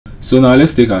So now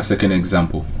let's take our second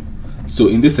example. So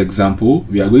in this example,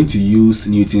 we are going to use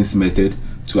Newton's method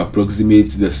to approximate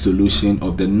the solution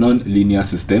of the non-linear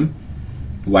system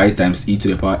y times e to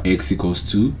the power x equals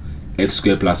 2, x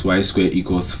squared plus y squared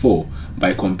equals 4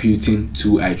 by computing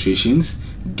two iterations,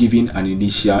 giving an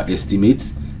initial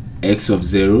estimate x of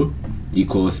 0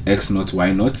 equals x naught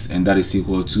y naught, and that is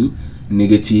equal to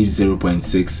negative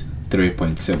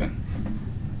 0.63.7.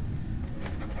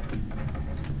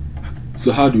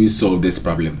 So how do we solve this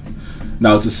problem?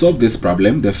 Now, to solve this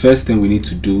problem, the first thing we need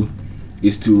to do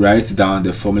is to write down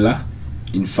the formula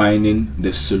in finding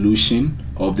the solution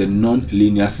of the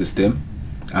non-linear system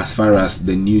as far as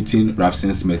the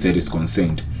Newton-Raphson's method is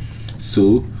concerned.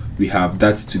 So we have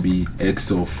that to be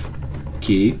x of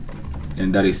k,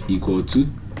 and that is equal to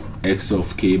x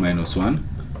of k minus 1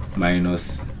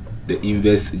 minus the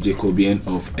inverse Jacobian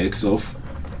of x of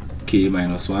k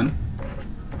minus 1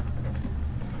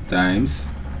 times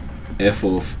f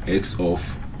of x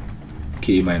of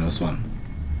k minus 1.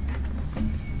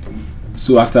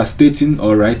 So after stating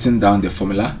or writing down the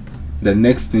formula, the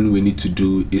next thing we need to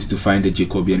do is to find the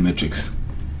Jacobian matrix.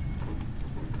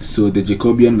 So the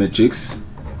Jacobian matrix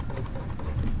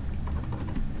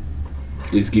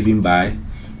is given by,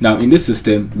 now in this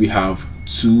system we have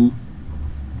two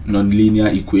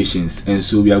nonlinear equations, and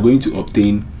so we are going to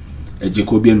obtain a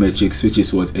Jacobian matrix, which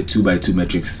is what? A 2 by 2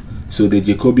 matrix. So the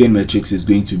Jacobian matrix is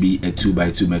going to be a 2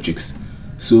 by 2 matrix.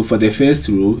 So for the first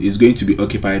row is going to be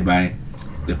occupied by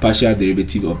the partial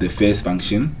derivative of the first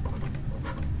function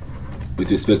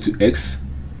with respect to x,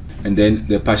 and then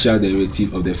the partial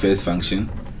derivative of the first function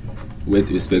with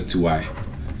respect to y.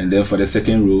 And then for the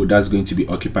second row, that's going to be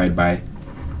occupied by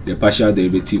the partial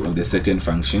derivative of the second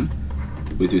function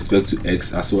with respect to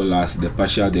x, as well as the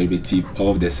partial derivative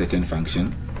of the second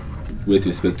function with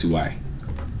respect to y.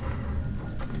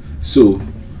 So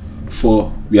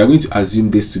we are going to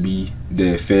assume this to be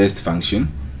the first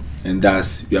function, and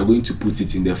thus we are going to put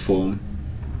it in the form,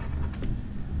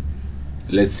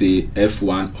 let's say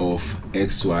f1 of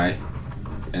xy,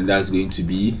 and that's going to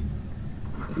be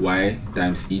y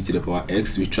times e to the power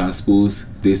x. We transpose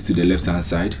this to the left hand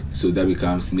side, so that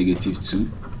becomes negative 2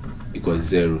 equals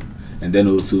 0. And then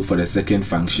also for the second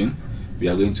function, we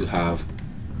are going to have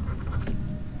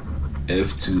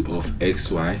f2 of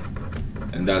xy,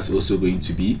 and that's also going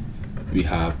to be, we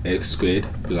have x squared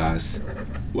plus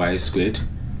y squared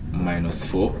minus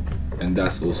 4, and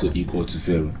that's also equal to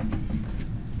 0.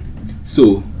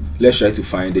 So let's try to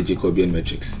find the Jacobian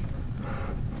matrix.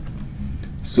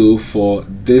 So for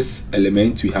this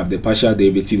element, we have the partial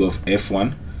derivative of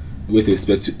f1 with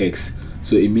respect to x.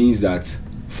 So it means that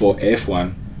for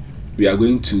f1, we are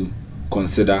going to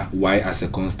consider y as a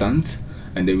constant,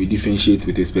 and then we differentiate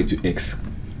with respect to x.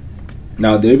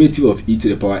 Now, the derivative of e to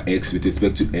the power x with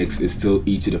respect to x is still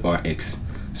e to the power x.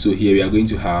 So here we are going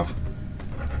to have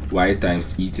y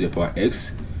times e to the power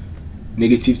x.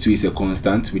 Negative 2 is a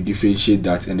constant. We differentiate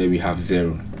that, and then we have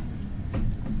 0.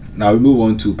 Now we move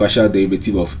on to partial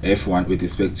derivative of f1 with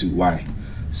respect to y.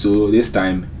 So this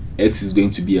time x is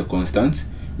going to be a constant.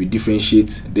 We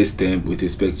differentiate this term with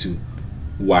respect to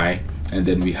y, and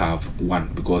then we have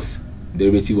 1, because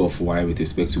derivative of y with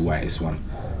respect to y is 1.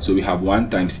 So we have 1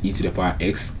 times e to the power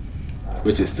x,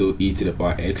 which is still e to the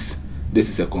power x. This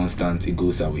is a constant, it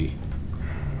goes away.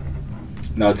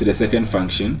 Now to the second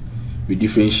function, we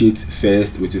differentiate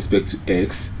first with respect to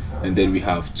x, and then we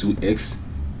have 2x.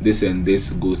 This and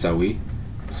this goes away,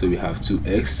 so we have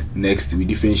 2x. Next, we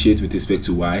differentiate with respect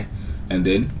to y, and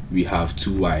then we have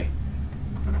 2y.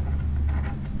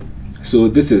 So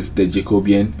this is the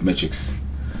Jacobian matrix.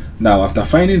 Now, after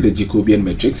finding the Jacobian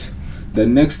matrix, the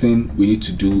next thing we need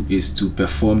to do is to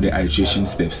perform the iteration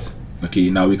steps. Okay,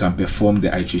 now we can perform the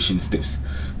iteration steps.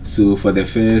 So for the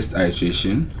first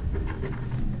iteration,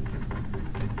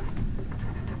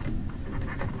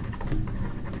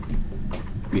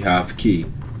 we have k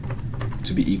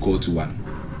to be equal to 1.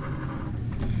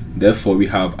 Therefore, we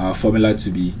have our formula to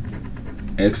be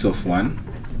x of 1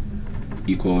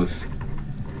 equals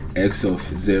x of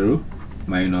 0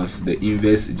 minus the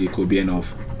inverse Jacobian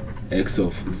of x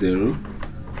of 0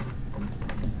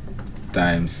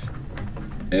 times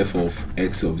f of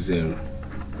x of 0.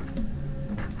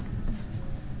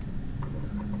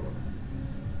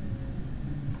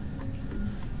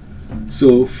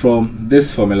 So from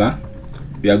this formula,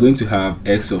 we are going to have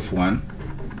x of 1,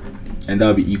 and that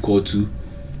will be equal to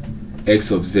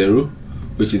x of 0,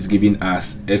 which is given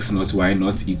as x naught y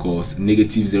naught equals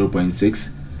negative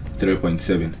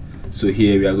 0.63.7. So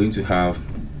here we are going to have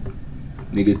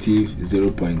negative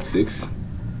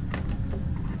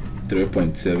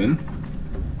 0.63.7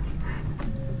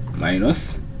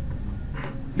 minus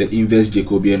the inverse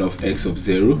Jacobian of x of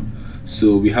 0.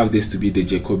 So we have this to be the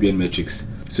Jacobian matrix.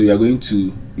 So we are going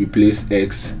to replace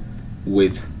x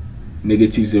with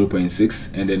negative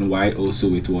 0.6 and then y also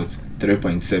with what?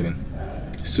 3.7.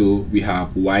 So we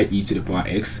have y e to the power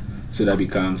x, so that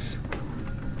becomes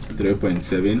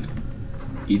 3.7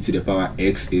 e to the power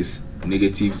x is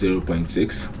negative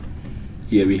 0.6.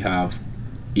 Here we have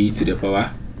e to the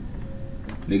power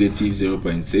negative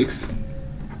 0.6,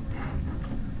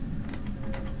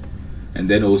 and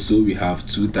then also we have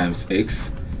 2 times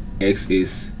x. X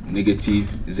is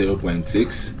negative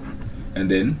 0.6,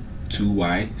 and then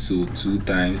 2y, so 2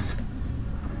 times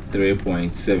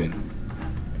 3.7,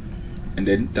 and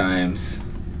then times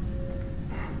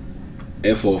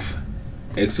f of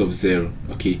x of 0.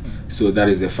 Okay, so that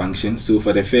is the function. So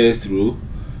for the first row,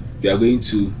 we are going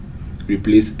to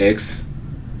replace x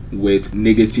with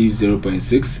negative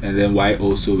 0.6 and then y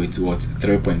also with what?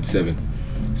 3.7.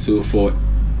 So for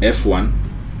f1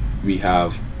 we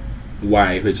have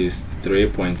y, which is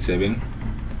 3.7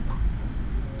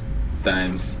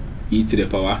 times e to the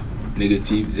power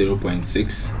negative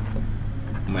 0.6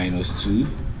 minus 2.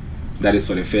 That is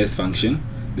for the first function.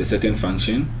 The second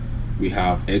function, we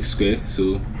have x squared,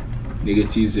 so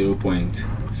negative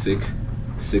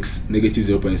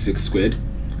 0.6 squared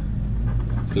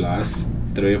plus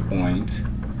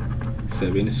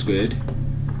 3.7 squared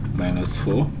minus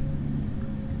 4.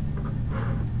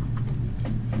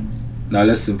 Now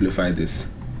let's simplify this.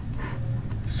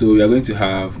 So we are going to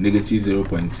have negative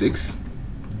 0.6,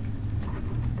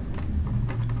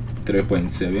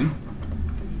 3.7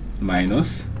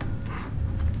 minus.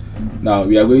 Now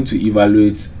we are going to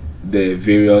evaluate the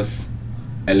various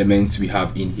elements we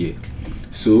have in here.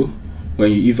 So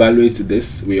when you evaluate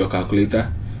this with your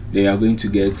calculator, then you are going to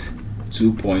get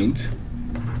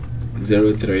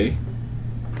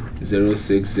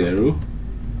 2.03060,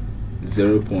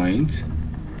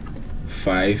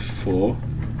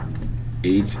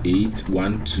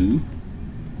 0.548812,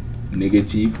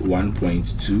 negative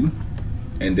 1.2,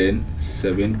 and then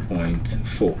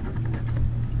 7.4.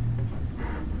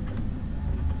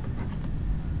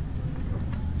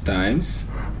 times,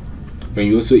 when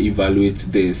you also evaluate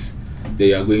this,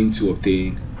 they are going to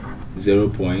obtain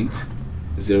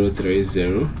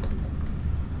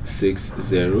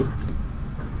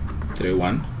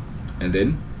 0.0306031 and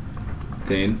then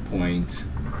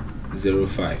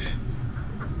 10.05.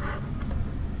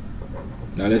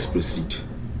 Now let's proceed.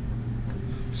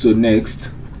 So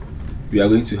next we are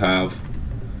going to have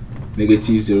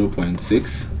negative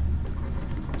 0.6,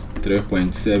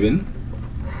 3.7,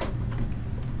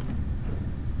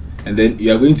 and then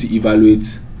you are going to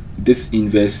evaluate this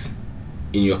inverse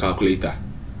in your calculator.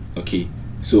 Okay,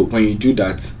 so when you do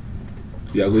that,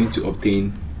 you are going to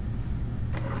obtain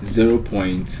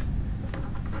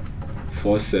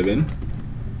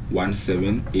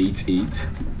 0.471788,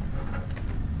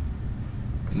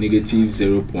 negative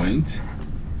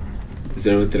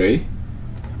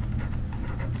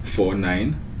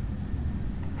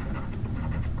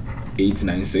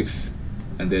 0.0349896,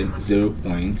 and then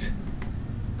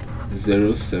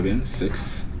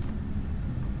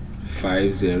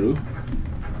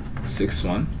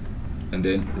 0.0765061, and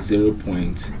then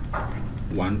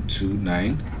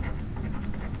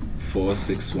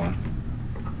 0.129461,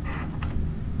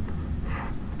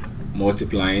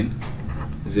 multiplying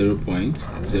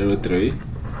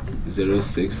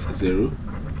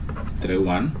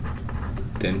 0.0306031,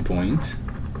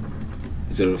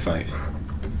 10.05.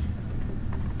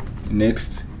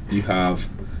 Next you have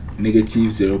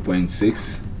negative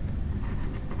 0.6,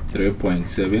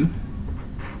 3.7,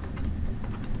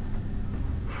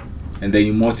 and then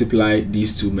you multiply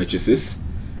these two matrices,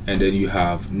 and then you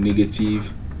have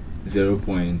negative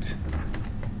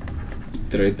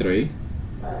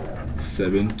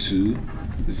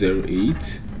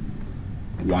 0.337208,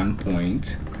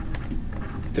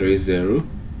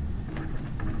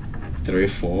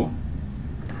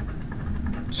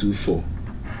 1.303424.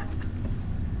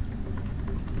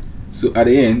 So at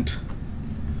the end,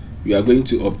 we are going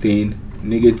to obtain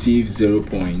negative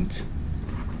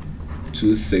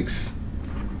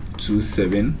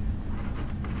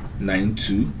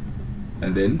 0.262792,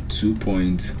 and then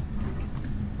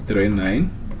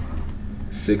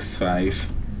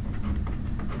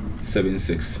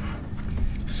 2.396576.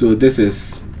 So this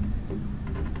is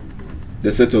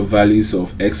the set of values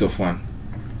of x of 1,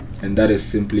 and that is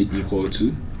simply equal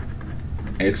to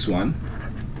x1,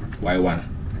 y1.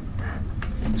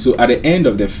 So at the end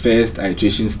of the first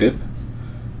iteration step,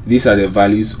 these are the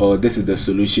values, or this is the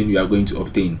solution you are going to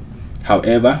obtain.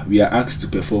 However, we are asked to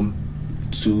perform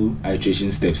 2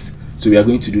 iteration steps, so we are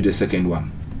going to do the second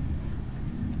one.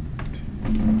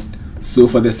 So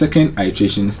for the second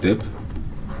iteration step,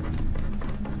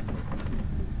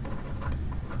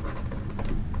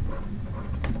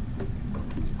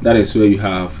 that is where you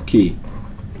have k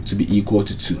to be equal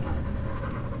to 2.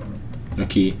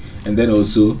 Okay, and then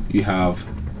also you have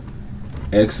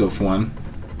x of 1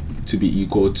 to be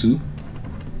equal to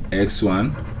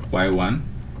x1, y1,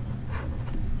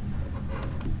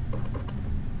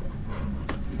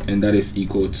 and that is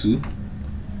equal to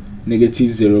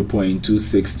negative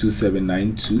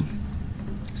 0.262792.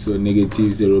 So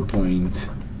negative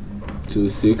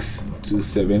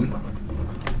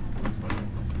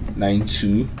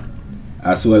 0.262792,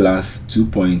 as well as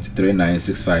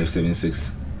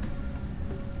 2.396576.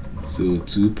 So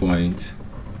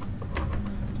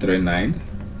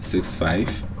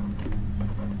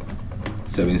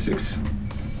 2.396576.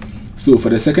 So for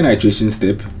the second iteration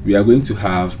step, we are going to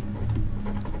have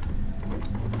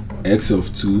x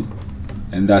of 2,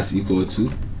 and that's equal to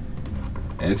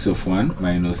x of 1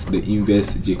 minus the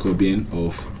inverse Jacobian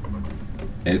of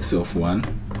x of 1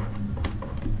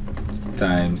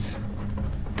 times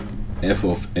f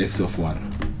of x of 1.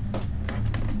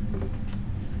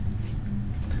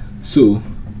 So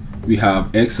we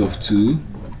have x of 2,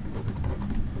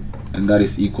 and that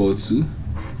is equal to,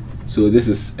 so this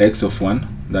is x of 1,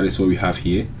 that is what we have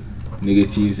here,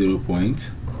 negative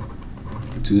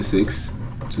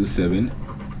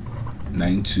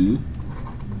 0.262792,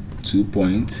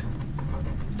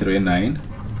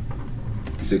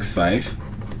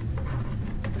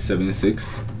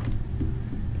 2.396576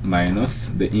 minus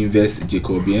the inverse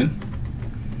Jacobian.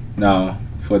 Now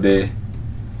for the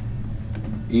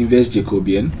inverse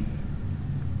Jacobian,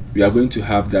 we are going to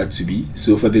have that to be,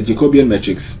 so for the Jacobian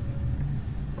matrix,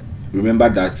 remember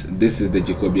that this is the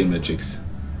Jacobian matrix.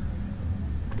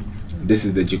 This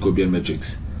is the Jacobian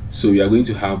matrix. So we are going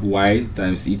to have y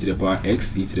times e to the power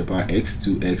x,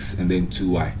 2x, and then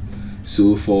 2y.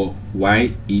 So for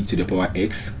y e to the power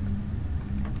x,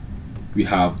 we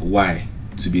have y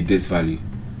to be this value.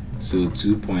 So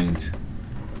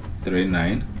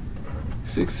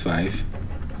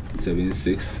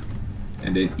 2.396576,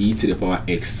 and then e to the power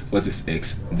x. What is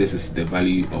x? This is the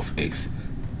value of x,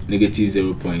 negative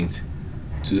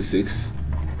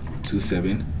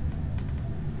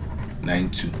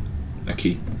 0.262792.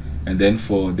 Okay, and then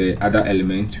for the other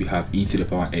element, we have e to the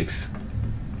power x.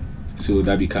 So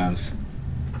that becomes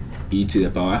e to the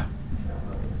power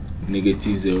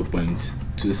negative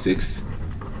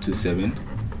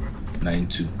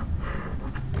 0.262792.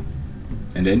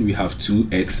 And then we have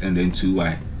 2x and then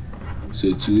 2y.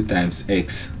 So 2 times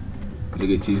x,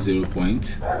 negative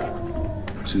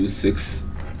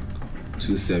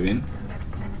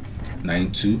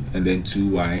 0.262792, and then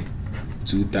 2y,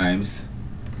 2 times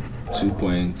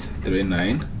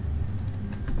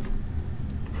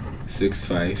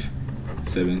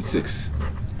 2.396576,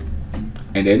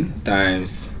 and then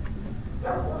times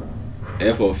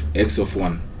f of x of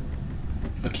 1.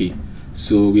 Okay,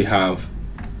 so we have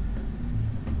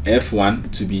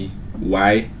f1 to be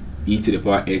y e to the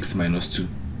power x minus 2.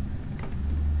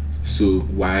 So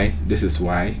y, this is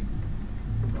y,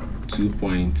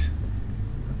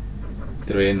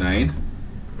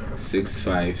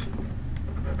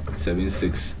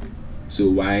 2.396576. So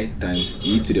y times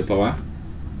e to the power,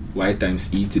 y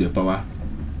times e to the power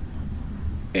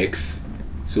x.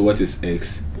 So what is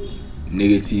x?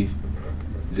 Negative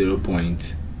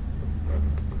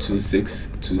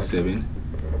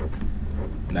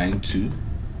 0.262792,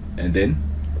 and then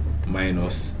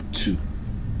minus 2.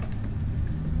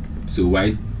 So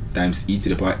y times e to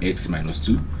the power x minus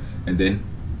 2, and then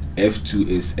f2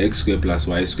 is x squared plus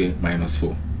y squared minus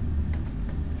 4.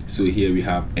 So here we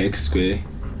have x squared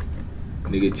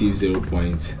negative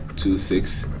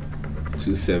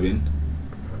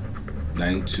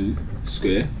 0.262792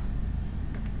 square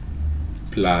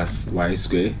plus y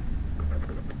square,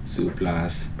 so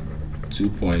plus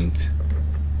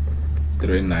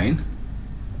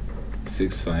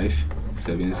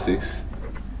 2.396576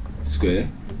 square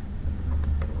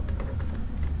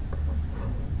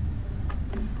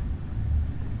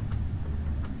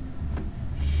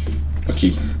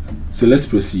Okay, so let's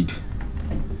proceed.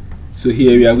 So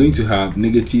here we are going to have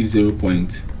negative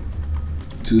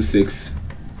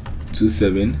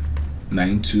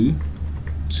 0.262792,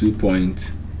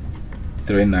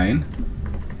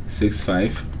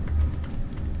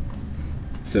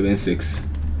 2.396576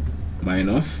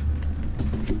 minus.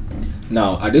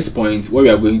 Now at this point, what we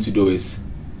are going to do is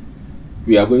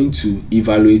we are going to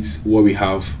evaluate what we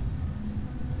have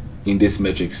in this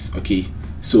matrix. Okay,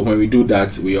 so when we do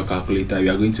that with your calculator, we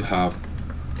are going to have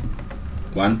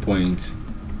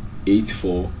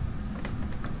 1.8427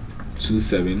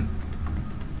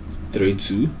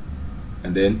 0.2732,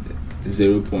 and then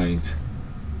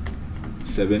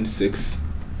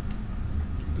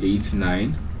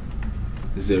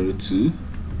 0.768902.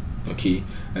 okay,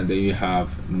 and then you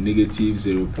have negative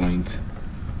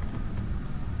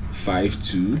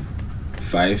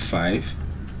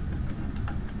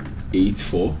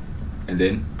 0.525584, and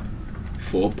then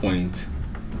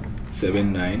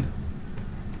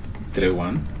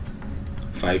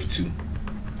 4.793152.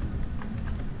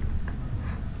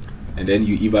 And then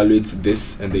you evaluate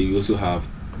this, and then you also have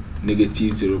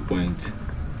negative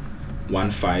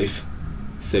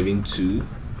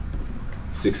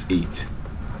 0.157268,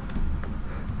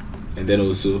 and then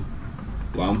also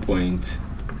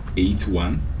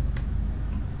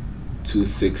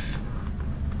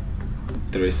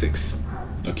 1.812636.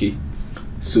 okay,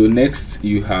 so next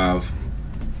you have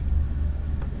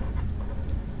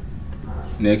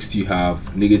negative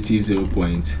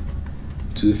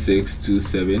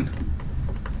 0.262792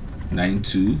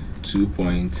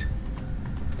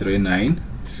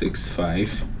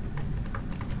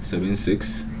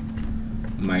 2.396576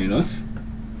 minus.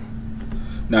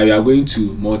 Now you are going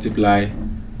to multiply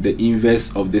the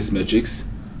inverse of this matrix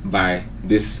by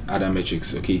this other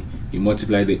matrix. okay, you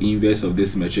multiply the inverse of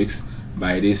this matrix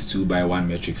by this 2 by 1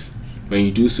 matrix. When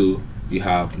you do so, you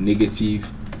have negative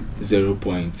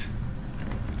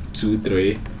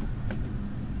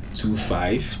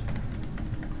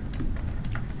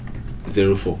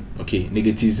 0.232504. okay,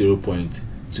 negative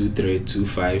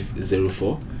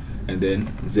 0.232504, and then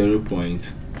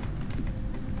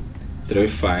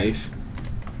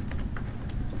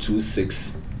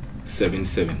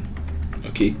 0.352677.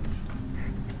 okay,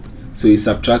 so you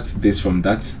subtract this from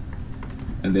that,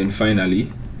 and then finally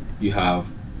you have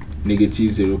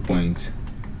negative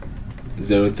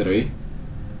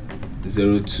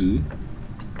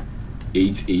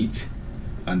 0.030288,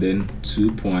 and then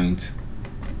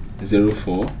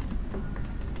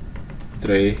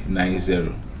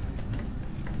 2.04390.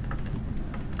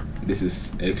 this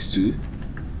is x2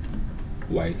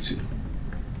 y2.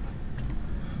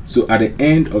 So at the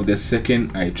end of the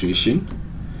second iteration,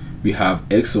 we have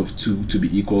x of 2 to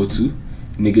be equal to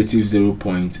negative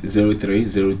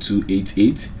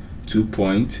 0.030288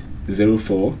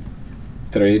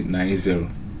 2.04390.